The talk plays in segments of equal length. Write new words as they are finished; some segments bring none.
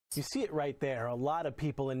You see it right there. A lot of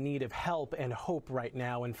people in need of help and hope right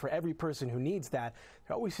now. And for every person who needs that,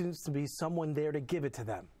 there always seems to be someone there to give it to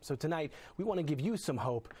them. So tonight, we want to give you some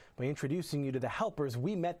hope by introducing you to the helpers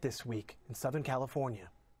we met this week in Southern California.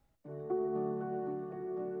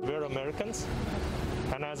 We're Americans,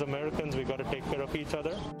 and as Americans, we got to take care of each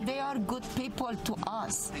other. They are good people to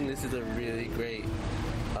us. I think this is a really great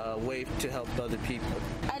way to help other people.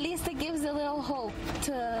 At least it gives a little hope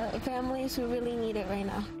to families who really need it right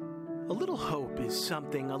now. A little hope is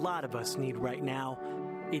something a lot of us need right now.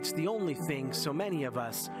 It's the only thing so many of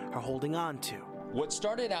us are holding on to. What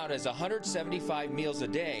started out as 175 meals a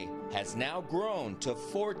day has now grown to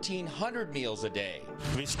 1,400 meals a day.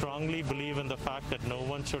 We strongly believe in the fact that no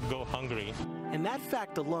one should go hungry. And that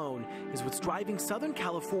fact alone is what's driving Southern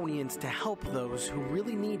Californians to help those who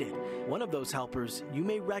really need it. One of those helpers you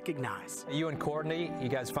may recognize. You and Courtney, you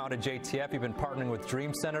guys founded JTF. You've been partnering with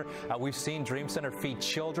Dream Center. We've seen Dream Center feed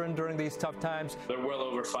children during these tough times. They're well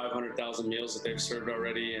over 500,000 meals that they've served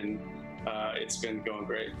already, and it's been going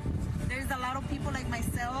great. There's a lot of people like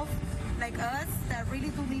myself, like us, that really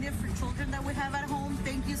do need it for children that we have at home.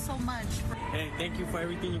 Thank you so much. Hey, thank you for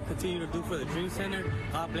everything you continue to do for the Dream Center.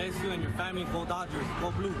 God bless you and your family. Go Dodgers,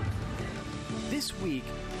 go Blue. This week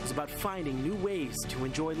is about finding new ways to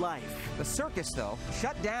enjoy life. The circus, though,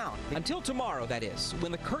 shut down. Until tomorrow, that is,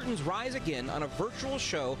 when the curtains rise again on a virtual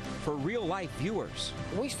show for real-life viewers.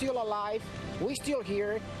 We're still alive, we're still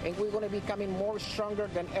here, and we're going to be becoming more stronger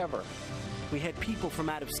than ever. We had people from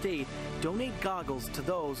out of state donate goggles to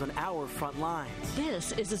those on our front lines.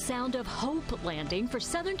 This is a sound of hope landing for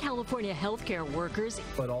Southern California healthcare workers.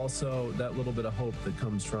 But also that little bit of hope that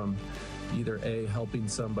comes from either A, helping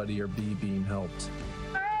somebody, or B, being helped.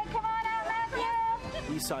 All right, come on out, Matthew.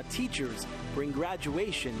 We saw teachers bring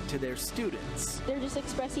graduation to their students. They're just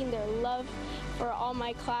expressing their love for all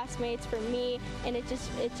my classmates, for me, and it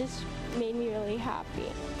just made me really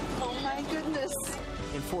happy. Oh my goodness.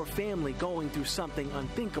 And for a family going through something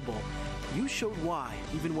unthinkable, you showed why,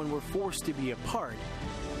 even when we're forced to be apart,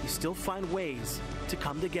 we still find ways to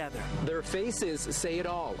come together. Their faces say it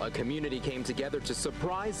all. A community came together to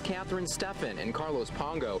surprise Catherine Steffen and Carlos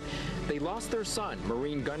Pongo. They lost their son,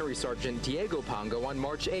 Marine Gunnery Sergeant Diego Pongo, on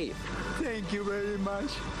March 8th. Thank you very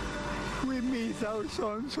much. We miss our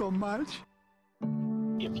son so much.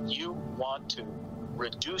 If you want to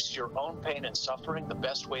reduce your own pain and suffering, the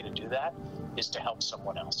best way to do that is to help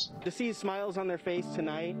someone else. To see smiles on their face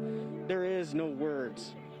tonight, there is no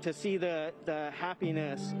words. To see the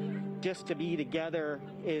happiness just to be together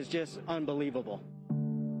is just unbelievable.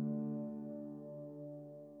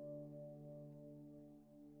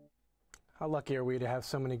 How lucky are we to have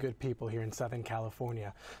so many good people here in Southern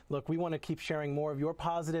California? Look, we want to keep sharing more of your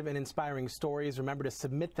positive and inspiring stories. Remember to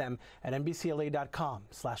submit them at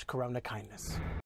NBCLA.com/CoronaKindness.